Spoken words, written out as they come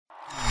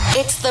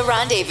It's The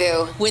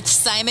Rendezvous with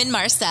Simon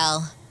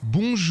Marcel.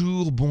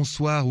 Bonjour,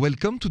 bonsoir,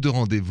 welcome to The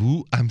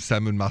Rendezvous. I'm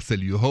Simon Marcel,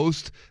 your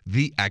host.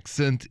 The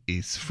accent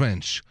is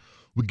French.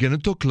 We're gonna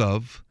talk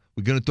love,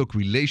 we're gonna talk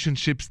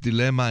relationships,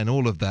 dilemma, and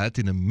all of that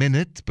in a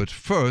minute. But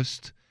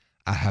first,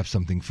 I have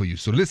something for you,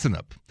 so listen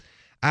up.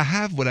 I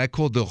have what I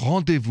call the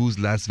Rendezvous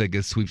Las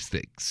Vegas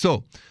sweepstakes.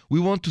 So, we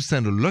want to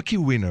send a lucky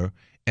winner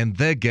and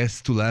their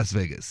guests to Las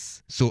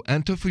Vegas. So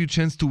enter for your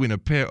chance to win a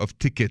pair of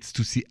tickets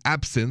to see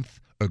Absinthe,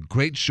 a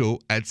great show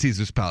at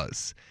Caesars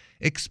Palace.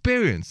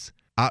 Experience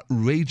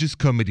outrageous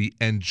comedy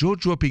and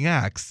jaw-dropping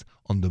acts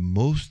on the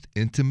most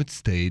intimate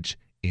stage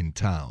in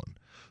town.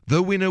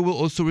 The winner will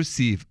also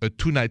receive a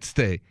 2-night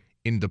stay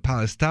in the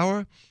Palace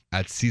Tower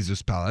at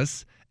Caesars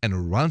Palace and a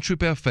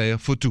round-trip airfare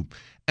for two.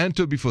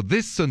 Enter before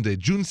this Sunday,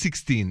 June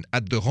 16,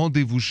 at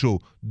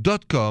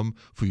therendezvousshow.com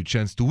for your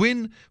chance to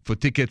win. For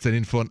tickets and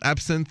info on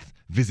Absinthe,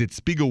 visit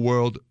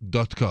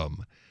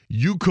spiegelworld.com.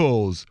 You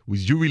calls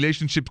with your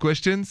relationship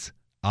questions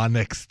are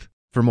next.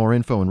 For more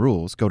info and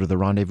rules, go to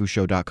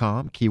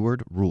therendezvousshow.com,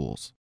 keyword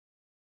rules.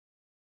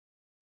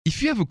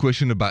 If you have a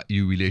question about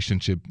your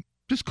relationship,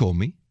 just call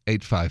me,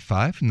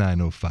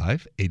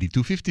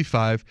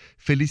 855-905-8255.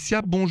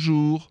 Felicia,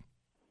 bonjour.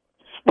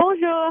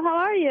 Bonjour, how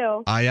are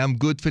you? I am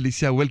good,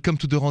 Felicia. Welcome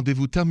to The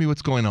Rendezvous. Tell me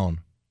what's going on.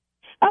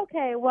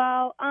 Okay,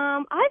 well,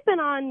 I've been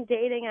on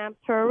dating apps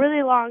for a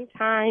really long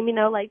time,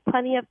 like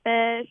Plenty of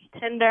Fish,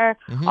 Tinder,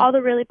 all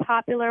the really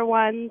popular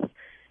ones.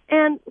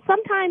 And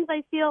sometimes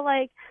I feel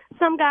like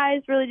some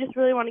guys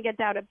really want to get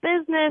down to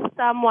business.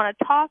 Some want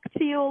to talk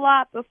to you a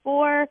lot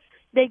before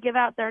they give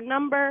out their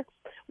number.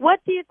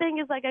 What do you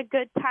think is like a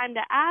good time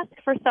to ask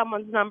for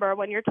someone's number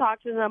when you're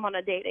talking to them on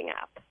a dating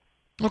app?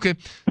 Okay.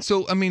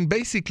 So,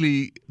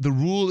 basically, the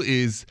rule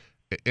is,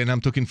 and I'm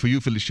talking for you,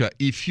 Felicia,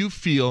 if you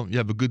feel you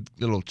have a good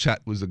little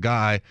chat with a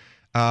guy,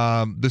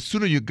 the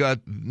sooner you got,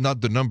 not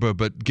the number,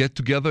 but get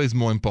together is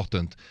more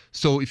important.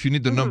 So if you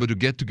need the number to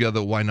get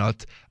together, why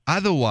not?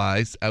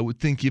 Otherwise, I would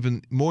think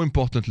even more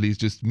importantly is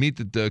just meet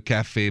at the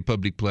cafe,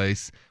 public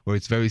place where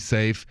it's very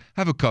safe.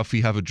 Have a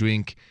coffee, have a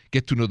drink,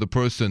 get to know the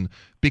person.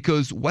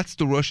 Because what's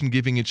the rush in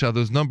giving each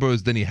other's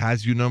numbers? Then he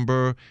has your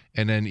number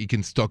and then he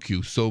can stalk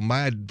you. So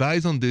my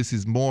advice on this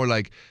is more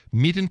like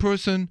meet in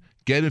person,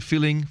 get a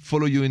feeling,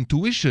 follow your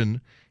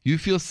intuition. You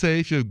feel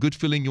safe, you have a good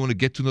feeling, you want to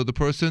get to know the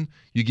person,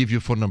 you give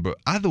your phone number.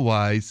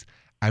 Otherwise,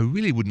 I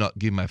really would not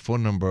give my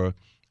phone number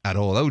at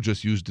all. I would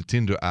just use the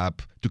Tinder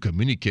app to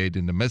communicate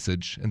in the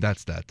message, and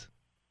that's that.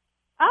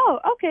 Oh,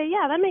 okay,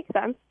 yeah, that makes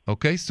sense.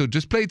 Okay, so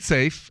just play it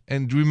safe,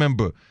 and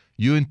remember,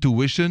 your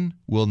intuition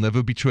will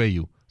never betray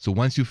you. So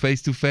once you're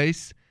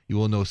face-to-face, you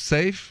will know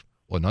safe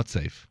or not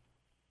safe.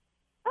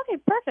 Okay,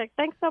 perfect.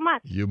 Thanks so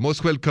much. You're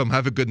most welcome.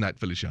 Have a good night,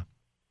 Felicia.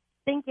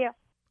 Thank you.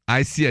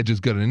 I see I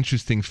just got an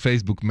interesting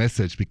Facebook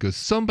message because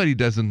somebody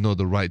doesn't know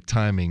the right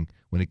timing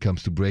when it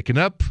comes to breaking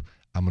up.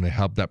 I'm going to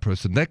help that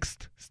person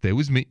next. Stay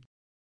with me.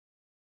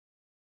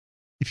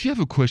 If you have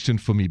a question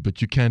for me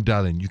but you can't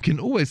dial in, you can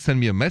always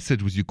send me a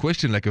message with your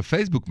question like a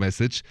Facebook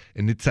message,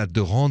 and it's at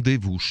The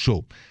Rendezvous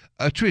Show.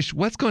 Trish,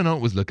 what's going on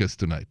with Lucas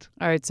tonight?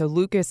 All right, so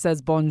Lucas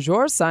says,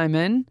 Bonjour,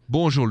 Simon.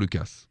 Bonjour,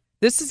 Lucas.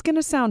 This is going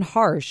to sound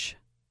harsh,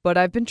 but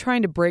I've been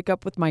trying to break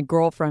up with my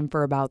girlfriend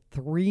for about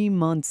 3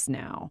 months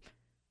now.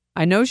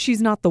 I know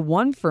she's not the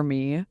one for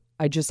me.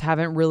 I just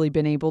haven't really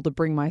been able to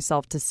bring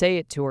myself to say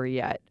it to her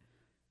yet.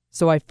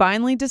 So I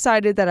finally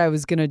decided that I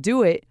was going to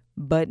do it,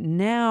 but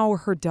now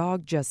her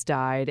dog just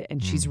died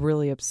and she's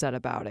really upset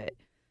about it.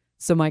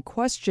 So my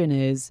question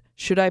is,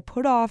 should I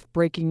put off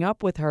breaking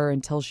up with her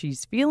until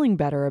she's feeling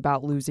better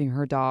about losing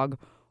her dog,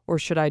 or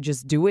should I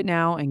just do it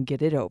now and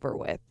get it over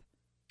with?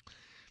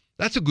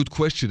 That's a good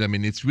question.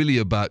 It's really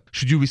about,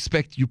 should you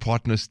respect your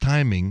partner's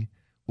timing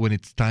when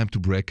it's time to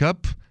break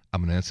up? I'm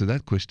going to answer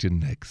that question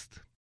next.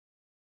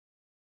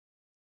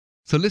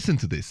 So listen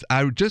to this.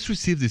 I just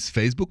received this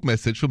Facebook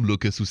message from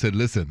Lucas who said,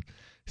 listen,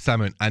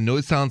 Simon, I know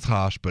it sounds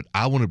harsh, but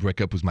I want to break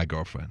up with my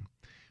girlfriend.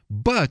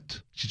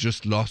 But she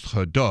just lost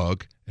her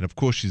dog, and of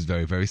course she's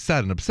very, very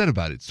sad and upset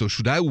about it. So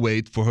should I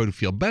wait for her to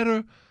feel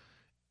better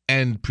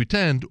and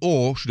pretend,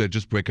 or should I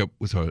just break up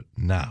with her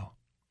now?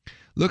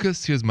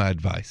 Lucas, here's my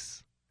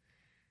advice.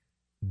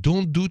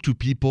 Don't do to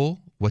people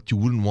what you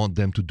wouldn't want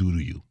them to do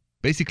to you.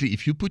 Basically,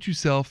 if you put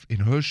yourself in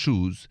her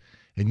shoes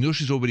and you know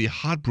she's already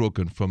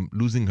heartbroken from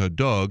losing her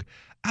dog,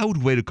 I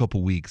would wait a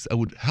couple weeks. I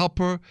would help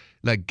her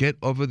get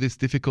over this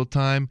difficult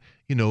time,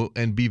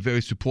 and be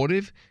very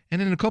supportive.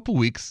 And in a couple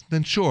weeks,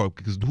 then sure,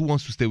 because who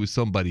wants to stay with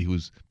somebody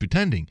who's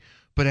pretending?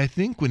 But I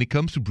think when it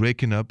comes to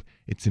breaking up,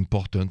 it's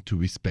important to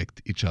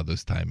respect each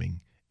other's timing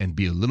and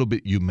be a little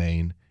bit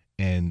humane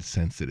and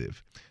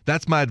sensitive.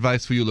 That's my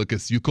advice for you,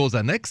 Lucas. Your calls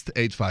are next,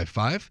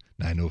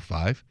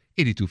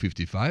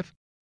 855-905-8255.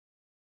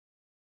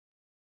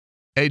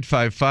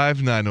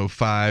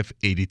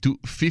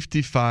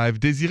 855-905-8255.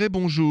 Désiré,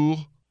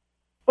 bonjour.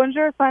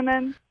 Bonjour,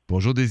 Simon.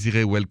 Bonjour,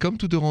 Désiré. Welcome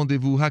to The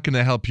Rendezvous. How can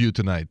I help you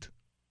tonight?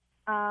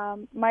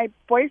 My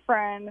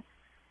boyfriend,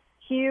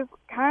 he's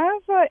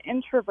kind of an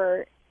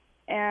introvert,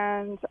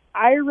 and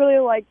I really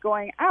like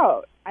going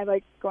out. I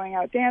like going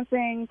out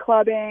dancing,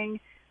 clubbing,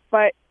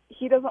 but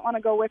he doesn't want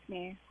to go with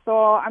me.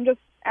 So I'm just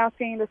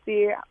asking to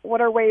see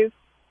what are ways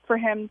for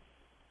him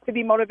to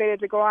be motivated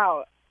to go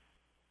out.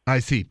 I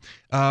see.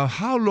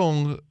 How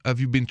long have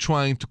you been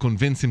trying to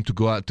convince him to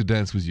go out to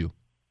dance with you?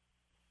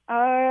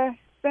 It's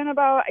been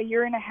about a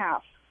year and a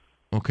half.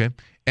 Okay.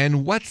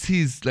 And what's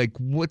his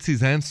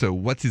answer?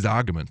 What's his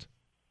argument?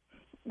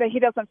 That he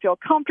doesn't feel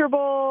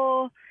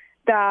comfortable,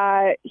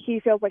 that he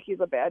feels like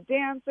he's a bad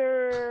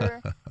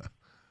dancer.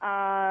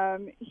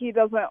 He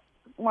doesn't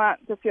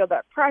want to feel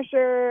that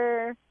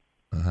pressure.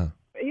 Uh-huh.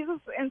 He's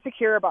just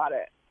insecure about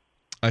it.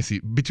 I see.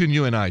 Between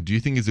you and I, do you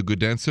think he's a good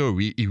dancer or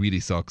he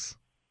really sucks?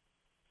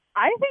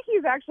 I think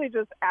he's actually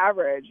just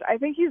average. I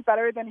think he's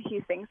better than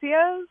he thinks he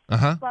is.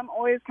 Uh-huh. So I'm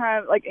always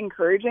kind of like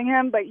encouraging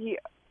him, but he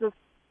just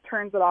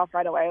turns it off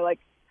right away. Like,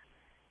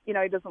 he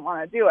doesn't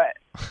want to do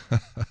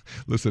it.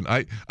 Listen,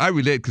 I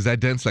relate because I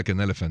dance like an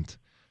elephant.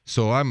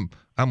 So I'm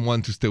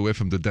one to stay away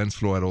from the dance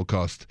floor at all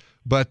cost.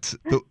 But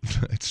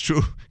it's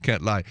true,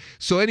 can't lie.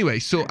 So anyway,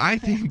 I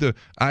think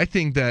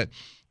that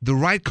the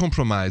right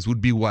compromise would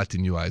be what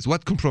in your eyes?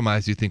 What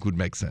compromise do you think would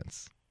make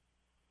sense?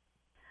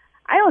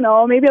 I don't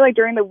know. Maybe like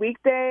during the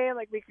weekday,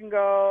 like we can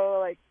go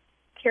like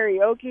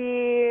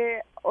karaoke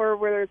or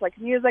where there's like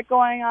music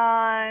going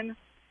on,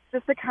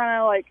 just to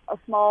kind of like a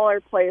smaller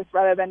place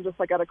rather than just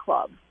like at a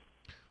club.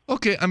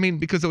 Okay, I mean,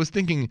 because I was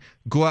thinking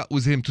go out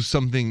with him to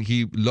something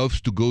he loves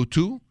to go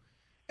to,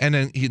 and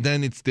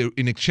then it's there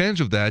in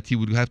exchange of that he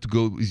would have to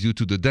go with you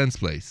to the dance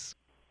place.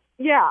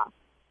 Yeah,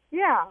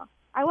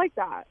 I like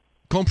that.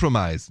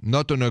 Compromise,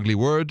 not an ugly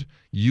word.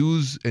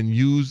 Use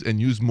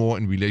more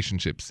in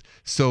relationships.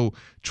 So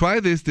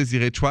try this,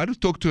 Desiree. Try to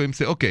talk to him.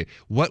 Say, okay,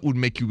 what would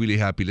make you really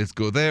happy? Let's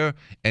go there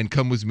and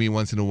come with me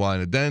once in a while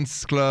in a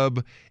dance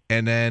club.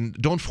 And then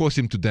don't force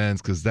him to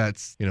dance because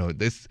that's,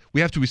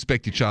 we have to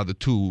respect each other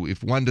too.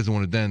 If one doesn't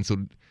want to dance, so,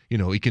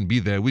 he can be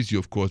there with you,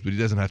 of course, but he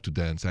doesn't have to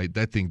dance. I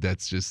think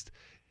that's just,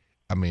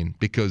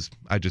 because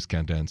I just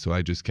can't dance, so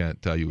I just can't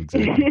tell you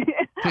exactly.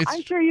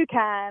 I'm sure you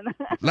can.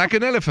 Like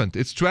an elephant.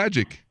 It's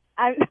tragic.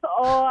 I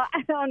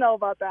don't know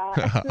about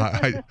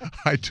that.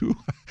 I do.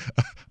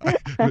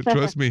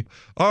 Trust me.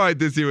 All right,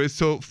 Desiree.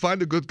 So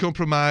find a good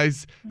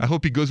compromise. I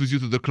hope he goes with you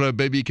to the club.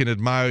 Maybe he can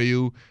admire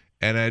you.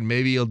 And then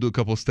maybe he'll do a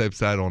couple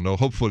steps. I don't know.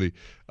 Hopefully.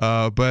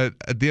 But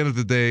at the end of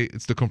the day,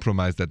 it's the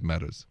compromise that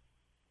matters.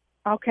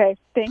 Okay.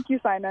 Thank you,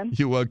 Simon.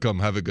 You're welcome.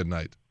 Have a good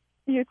night.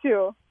 You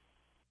too.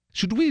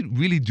 Should we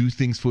really do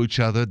things for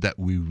each other that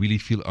we really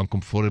feel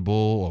uncomfortable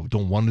or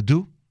don't want to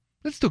do?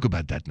 Let's talk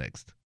about that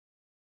next.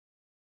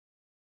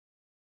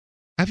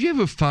 Have you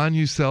ever found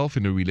yourself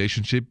in a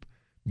relationship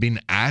being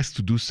asked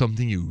to do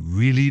something you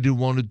really didn't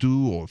want to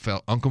do or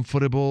felt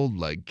uncomfortable?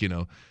 Like,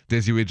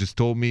 Desiree just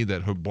told me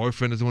that her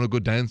boyfriend doesn't want to go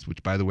dance,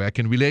 which, by the way, I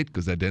can relate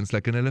because I dance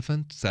like an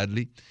elephant,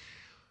 sadly.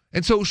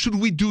 And so should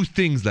we do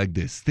things like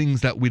this,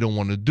 things that we don't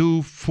want to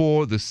do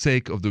for the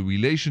sake of the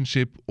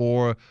relationship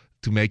or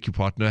to make your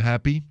partner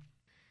happy?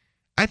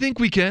 I think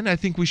we can. I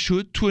think we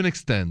should to an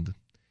extent.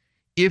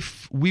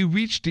 If we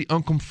reach the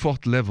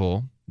uncomfort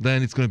level,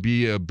 then it's going to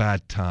be a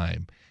bad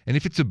time. And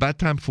if it's a bad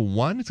time for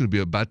one, it's going to be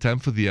a bad time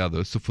for the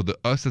other. So for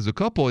us as a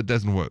couple, it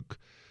doesn't work.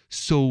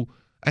 So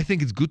I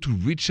think it's good to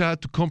reach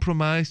out, to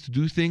compromise, to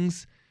do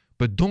things,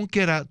 but don't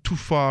get out too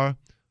far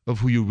of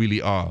who you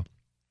really are.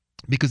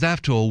 Because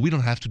after all, we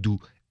don't have to do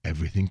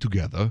everything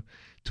together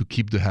to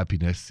keep the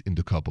happiness in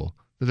the couple.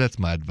 So that's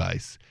my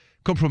advice.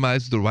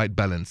 Compromise the right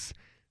balance.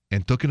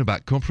 And talking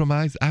about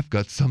compromise, I've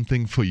got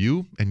something for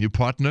you and your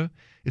partner.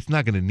 It's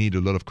not going to need a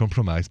lot of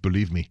compromise,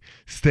 believe me.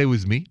 Stay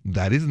with me.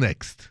 That is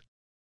next.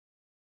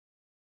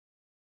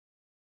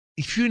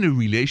 If you're in a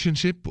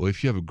relationship or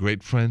if you have a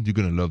great friend, you're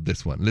going to love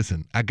this one.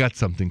 Listen, I got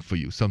something for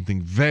you,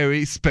 something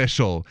very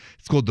special.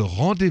 It's called the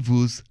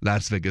Rendezvous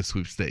Las Vegas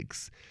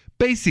Sweepstakes.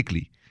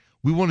 Basically,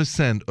 we want to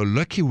send a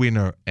lucky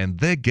winner and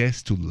their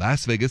guest to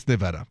Las Vegas,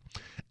 Nevada.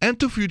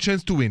 Enter for your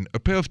chance to win a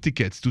pair of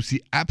tickets to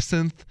see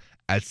Absinthe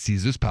at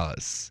Caesars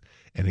Palace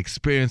and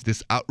experience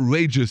this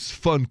outrageous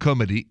fun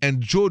comedy and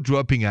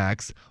jaw-dropping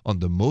acts on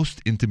the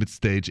most intimate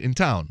stage in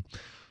town.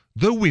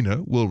 The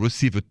winner will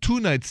receive a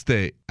 2-night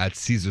stay at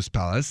Caesars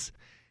Palace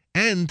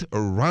and a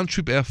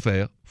round-trip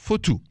airfare for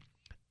two.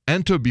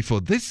 Enter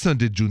before this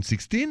Sunday, June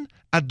 16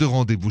 at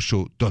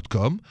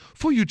therendezvousshow.com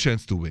for your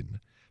chance to win.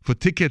 For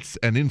tickets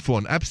and info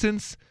on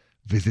Absinthe,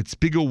 visit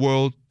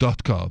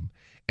spiegelworld.com.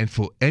 And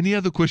for any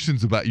other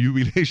questions about your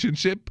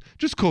relationship,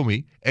 just call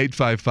me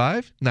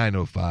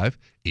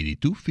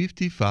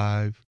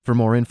 855-905-8255. For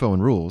more info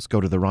and rules,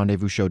 go to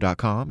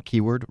therendezvousshow.com,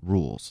 keyword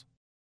rules.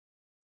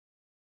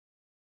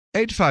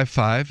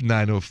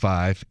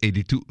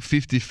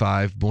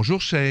 855-905-8255. Bonjour,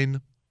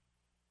 Shane.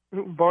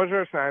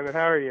 Bonjour, Simon.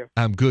 How are you?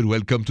 I'm good.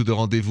 Welcome to the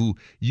rendezvous.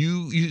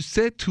 You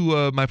said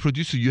to my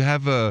producer you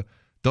have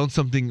done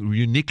something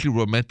uniquely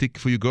romantic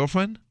for your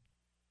girlfriend?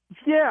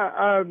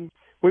 Yeah,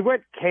 we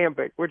went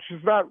camping, which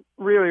is not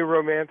really a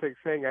romantic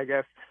thing, I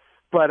guess.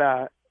 But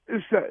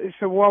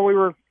so while we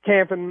were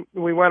camping,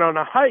 we went on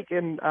a hike,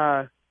 and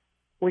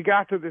we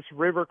got to this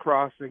river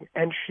crossing,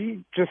 and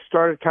she just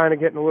started kind of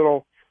getting a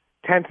little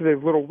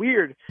tentative, a little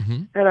weird.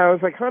 Mm-hmm. And I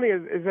was like, honey,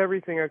 is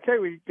everything okay?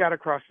 We got to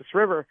cross this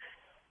river.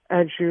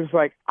 And she was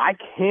like, I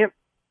can't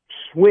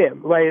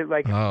swim.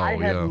 I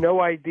had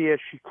no idea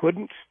she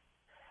couldn't.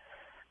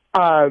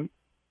 So I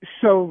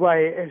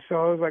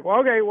was like, well,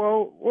 okay,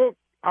 well,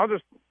 I'll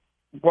just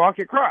walk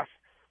across.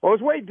 Well,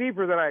 it was way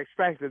deeper than I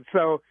expected.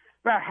 So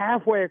about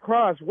halfway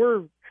across,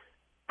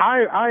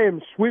 I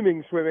am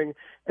swimming.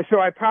 And so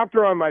I popped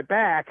her on my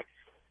back,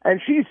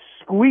 and she's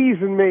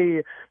squeezing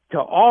me to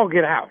all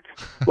get out.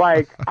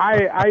 Like,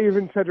 I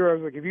even said to her, I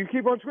was like, if you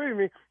keep on squeezing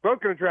me, I'm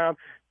both going to drown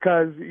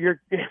because you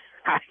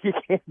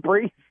can't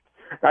breathe,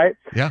 right?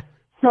 Yeah.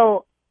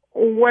 So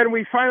when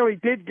we finally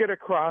did get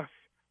across,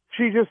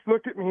 she just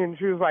looked at me and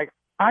she was like,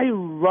 I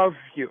love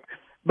you.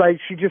 Like,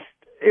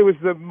 it was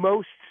the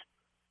most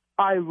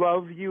I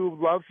love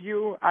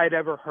you I'd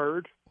ever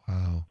heard.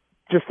 Wow.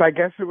 Just, I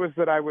guess it was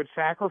that I would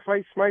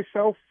sacrifice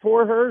myself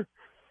for her.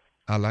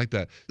 I like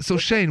that. So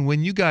Shane,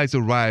 when you guys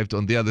arrived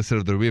on the other side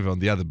of the river, on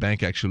the other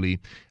bank actually,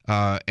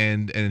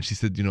 and she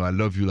said, I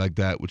love you like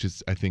that, which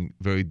is, I think,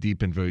 very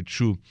deep and very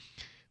true,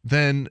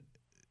 then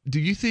do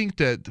you think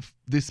that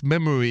this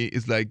memory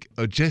is like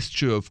a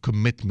gesture of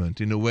commitment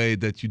in a way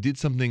that you did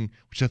something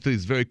which I thought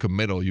is very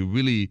committal? You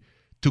really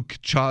took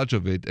charge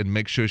of it and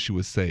make sure she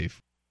was safe.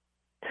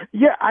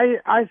 Yeah,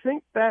 I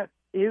think that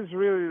is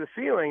really the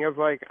feeling of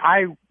like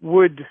I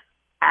would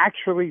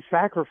actually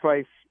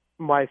sacrifice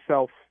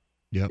myself.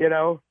 Yep.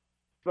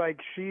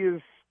 Like she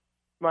is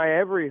my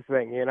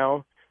everything,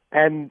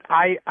 and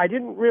I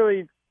didn't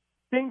really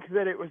think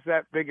that it was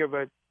that big of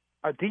a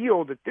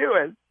deal to do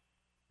it,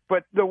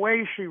 but the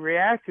way she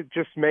reacted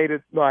just made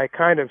it like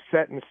kind of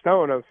set in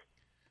stone of,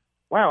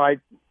 wow,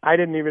 I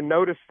didn't even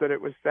notice that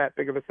it was that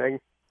big of a thing.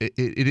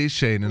 It is,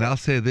 Shane, and I'll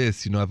say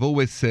this, I've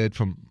always said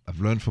I've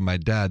learned from my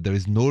dad, there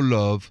is no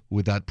love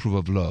without proof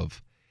of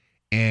love.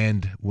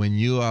 And when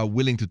you are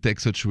willing to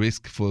take such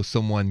risk for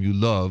someone you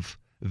love,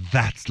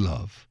 that's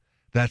love.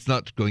 That's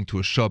not going to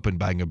a shop and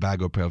buying a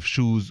bag or a pair of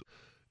shoes.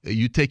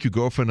 You take your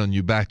girlfriend on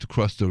your back to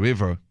cross the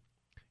river,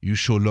 you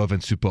show love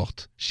and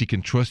support. She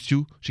can trust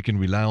you, she can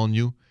rely on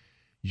you.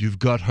 You've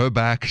got her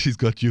back, she's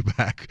got you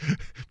back,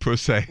 per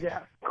se. Yeah,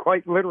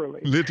 quite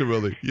literally.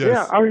 Literally,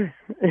 yes.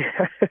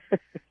 Yeah.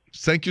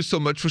 Thank you so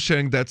much for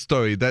sharing that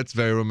story. That's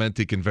very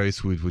romantic and very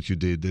sweet what you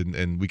did,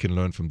 and we can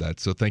learn from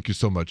that. So thank you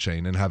so much,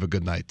 Shane, and have a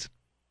good night.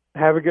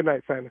 Have a good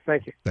night, Simon.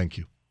 Thank you. Thank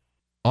you.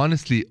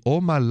 Honestly,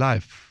 all my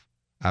life,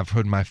 I've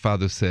heard my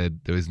father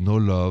said there is no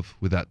love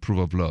without proof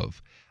of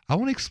love. I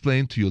want to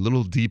explain to you a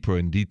little deeper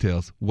in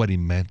details what he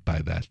meant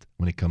by that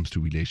when it comes to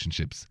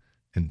relationships.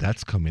 And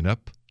that's coming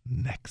up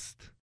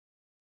next.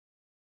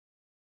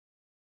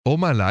 All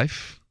my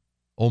life,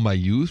 all my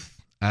youth,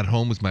 at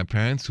home with my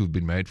parents who've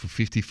been married for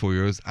 54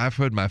 years, I've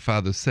heard my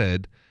father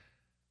said,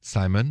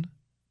 Simon,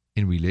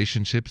 in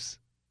relationships,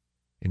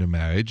 in a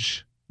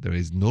marriage, there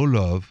is no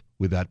love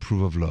without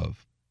proof of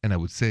love. And I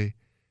would say,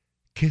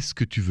 qu'est-ce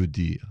que tu veux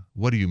dire?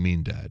 What do you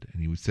mean, Dad?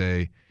 And he would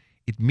say,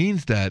 it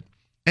means that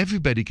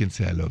everybody can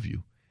say I love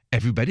you.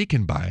 Everybody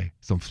can buy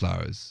some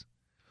flowers.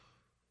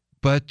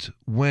 But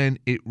when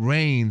it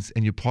rains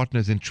and your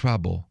partner's in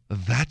trouble,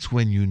 that's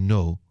when you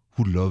know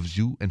who loves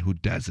you and who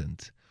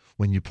doesn't.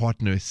 When your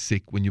partner is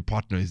sick, when your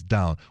partner is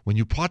down, when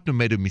your partner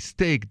made a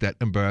mistake that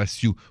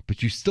embarrassed you,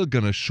 but you're still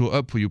going to show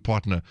up for your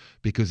partner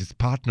because it's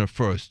partner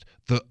first.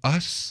 The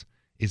us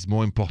is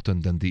more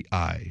important than the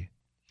I.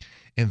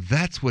 And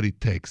that's what it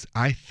takes,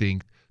 I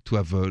think, to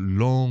have a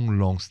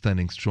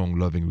long-standing, strong,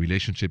 loving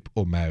relationship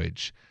or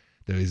marriage.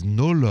 There is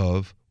no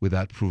love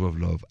without proof of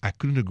love. I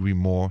couldn't agree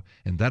more,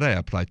 and that I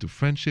apply to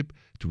friendship,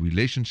 to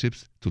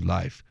relationships, to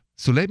life.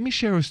 So let me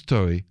share a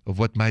story of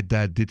what my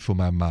dad did for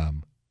my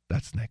mom.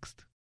 That's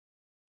next.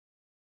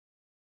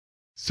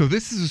 So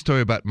this is a story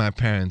about my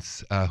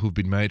parents who've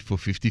been married for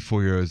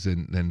 54 years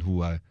and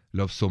who I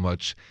love so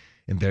much.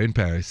 And they're in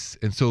Paris.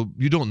 And so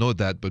you don't know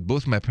that, but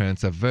both my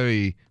parents are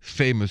very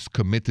famous,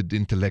 committed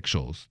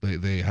intellectuals.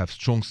 They have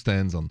strong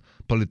stands on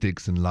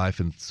politics and life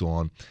and so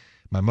on.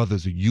 My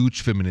mother's a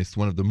huge feminist,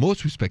 one of the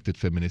most respected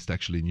feminists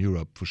actually in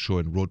Europe for sure,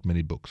 and wrote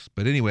many books.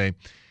 But anyway,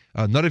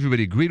 not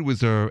everybody agreed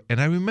with her. And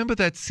I remember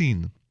that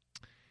scene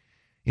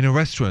in a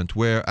restaurant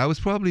where I was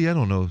probably,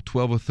 12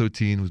 or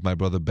 13 with my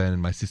brother Ben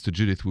and my sister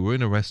Judith. We were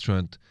in a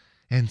restaurant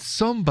and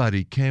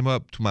somebody came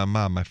up to my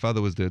mom. My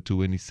father was there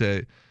too, and he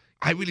said,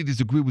 I really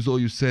disagree with all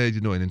you said,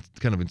 and it's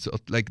kind of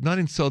not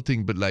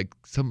insulting, but like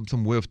some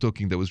way of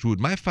talking that was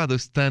rude. My father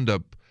stand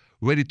up,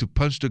 ready to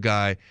punch the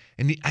guy,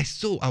 and I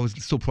was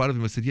so proud of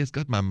him. I said, yes,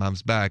 got my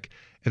mom's back.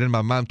 And then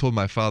my mom told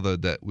my father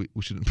that we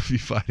shouldn't be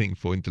fighting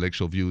for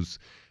intellectual views.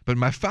 But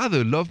my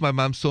father loved my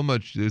mom so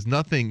much, there's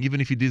nothing, even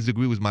if he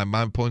disagrees with my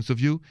mom's points of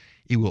view,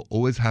 he will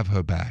always have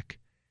her back.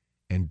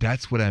 And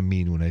that's what I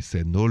mean when I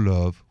say no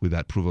love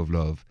without proof of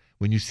love.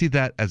 When you see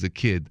that as a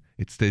kid,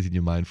 it stays in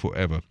your mind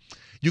forever.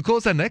 Your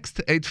calls are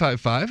next,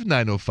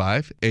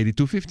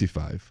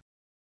 855-905-8255.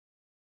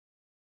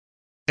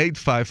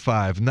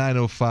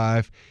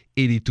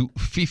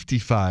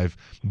 855-905-8255.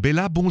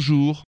 Bella,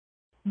 bonjour.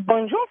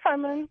 Bonjour,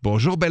 Simon.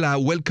 Bonjour, Bella.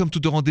 Welcome to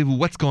the rendezvous.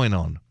 What's going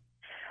on?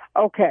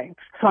 Okay,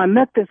 so I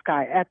met this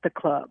guy at the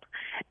club,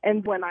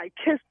 and when I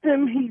kissed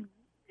him, he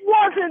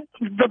wasn't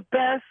the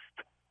best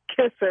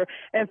kisser.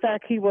 In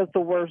fact, he was the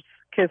worst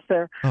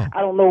kisser. Oh. I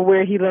don't know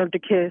where he learned to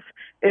kiss.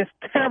 It's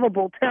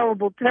terrible,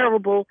 terrible,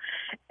 terrible.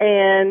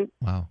 And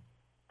Wow.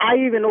 I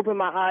even opened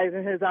my eyes,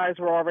 and his eyes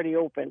were already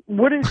open.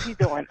 What is he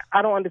doing?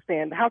 I don't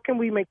understand. How can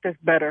we make this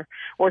better?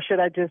 Or should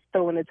I just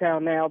throw in the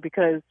towel now?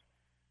 Because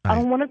I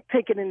don't want to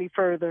take it any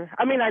further.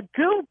 I mean, I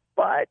do,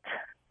 but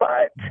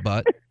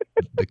But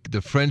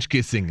the French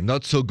kissing,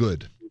 not so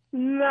good.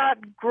 not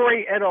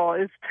great at all.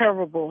 It's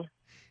terrible.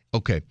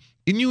 Okay.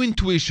 In your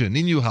intuition,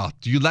 in your heart,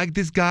 do you like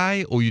this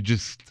guy or you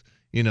just,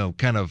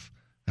 kind of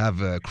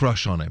have a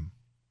crush on him?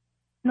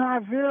 No, I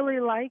really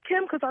like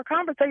him because our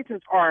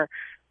conversations are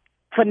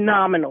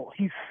phenomenal.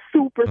 He's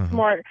super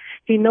smart.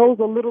 He knows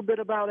a little bit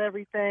about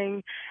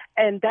everything.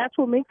 And that's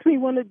what makes me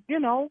want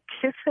to,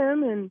 kiss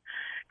him and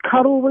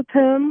cuddle with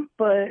him.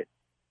 But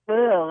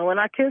when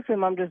I kiss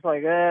him, I'm just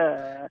like,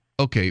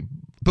 Okay.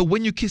 But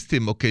when you kissed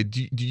him, okay,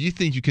 do you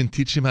think you can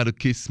teach him how to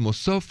kiss more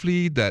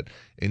softly, that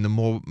in a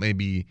more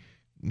maybe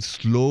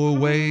slower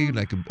way,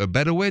 like a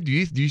better way? Do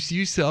you see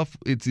yourself,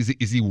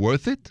 is he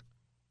worth it?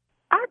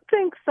 I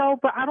think so,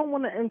 but I don't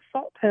want to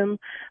insult him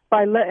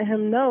by letting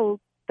him know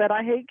that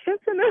I hate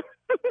kissing him.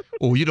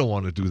 Oh, you don't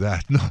want to do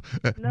that. No.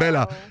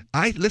 Bella,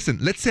 listen,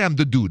 let's say I'm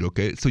the dude,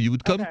 okay? So you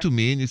would come to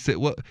me and you say,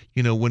 well,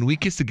 when we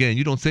kiss again,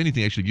 you don't say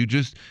anything actually. You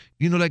just,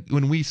 like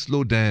when we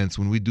slow dance,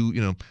 when we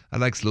do, I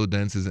like slow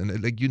dances and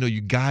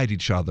you guide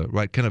each other,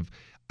 right? Kind of,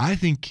 I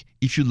think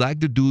if you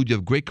like the dude, you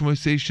have great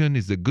conversation,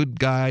 he's a good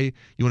guy,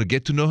 you want to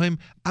get to know him,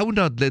 I would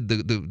not let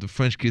the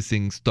French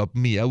kissing stop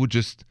me. I would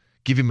just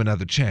give him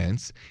another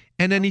chance.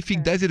 And then if he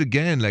does it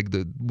again, like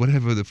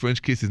whatever the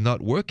French kiss is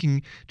not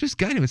working, just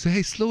guide him and say,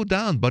 hey, slow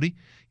down, buddy.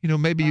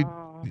 Maybe you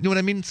know what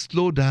I mean?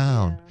 Slow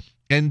down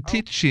and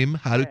teach him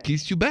how to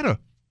kiss you better.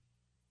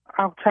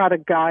 I'll try to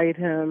guide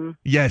him.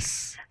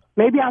 Yes.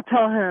 Maybe I'll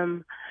tell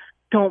him,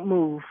 don't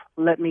move,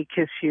 let me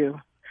kiss you.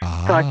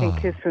 So I can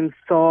kiss him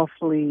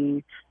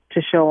softly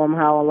to show him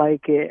how I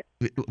like it.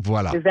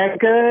 Voila. Is that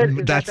good?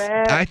 Is that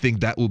bad? I think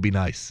that will be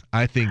nice.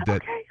 I think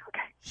that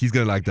he's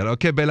going to like that.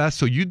 Okay, Bella,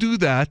 so you do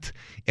that,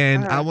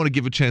 and I want to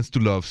give a chance to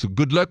love. So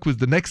good luck with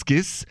the next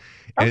kiss.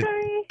 And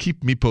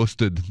keep me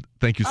posted.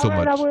 Thank you so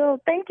much. I will.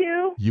 Thank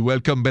you. You're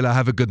welcome, Bella.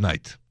 Have a good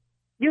night.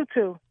 You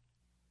too.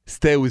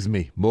 Stay with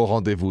me. More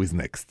Rendezvous is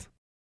next.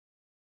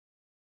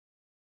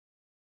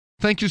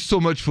 Thank you so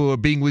much for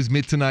being with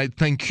me tonight.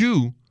 Thank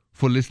you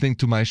for listening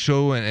to my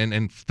show,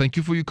 and thank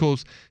you for your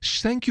calls.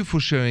 Thank you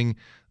for sharing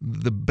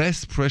the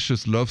best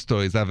precious love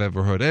stories I've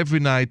ever heard. Every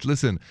night,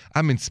 listen,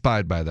 I'm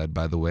inspired by that,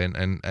 by the way,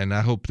 and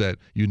I hope that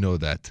you know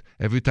that.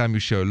 Every time you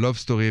share a love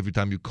story, every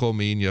time you call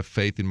me and you have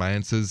faith in my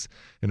answers,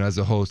 as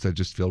a host, I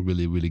just feel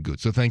really, really good.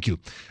 So thank you.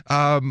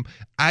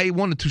 I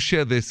wanted to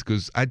share this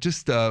because I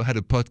just had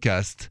a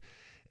podcast.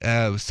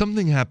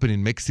 Something happened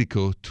in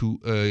Mexico to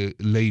a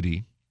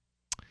lady,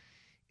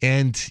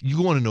 and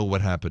you want to know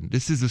what happened.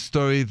 This is a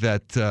story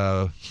that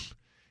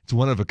it's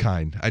one of a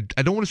kind.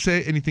 I don't want to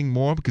say anything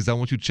more because I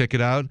want you to check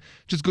it out.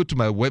 Just go to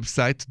my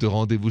website,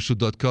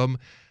 therendezvousshow.com.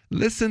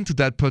 Listen to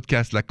that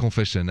podcast, La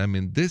Confession. I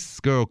mean, this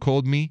girl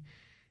called me,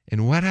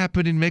 and what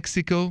happened in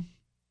Mexico?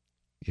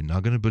 You're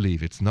not going to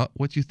believe. It's not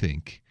what you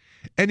think.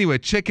 Anyway,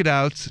 check it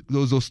out.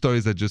 Those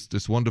stories are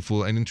just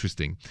wonderful and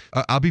interesting.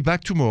 I'll be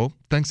back tomorrow.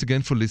 Thanks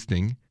again for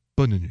listening.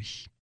 Bonne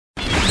nuit.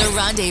 The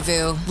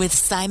Rendezvous with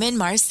Simon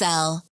Marcel.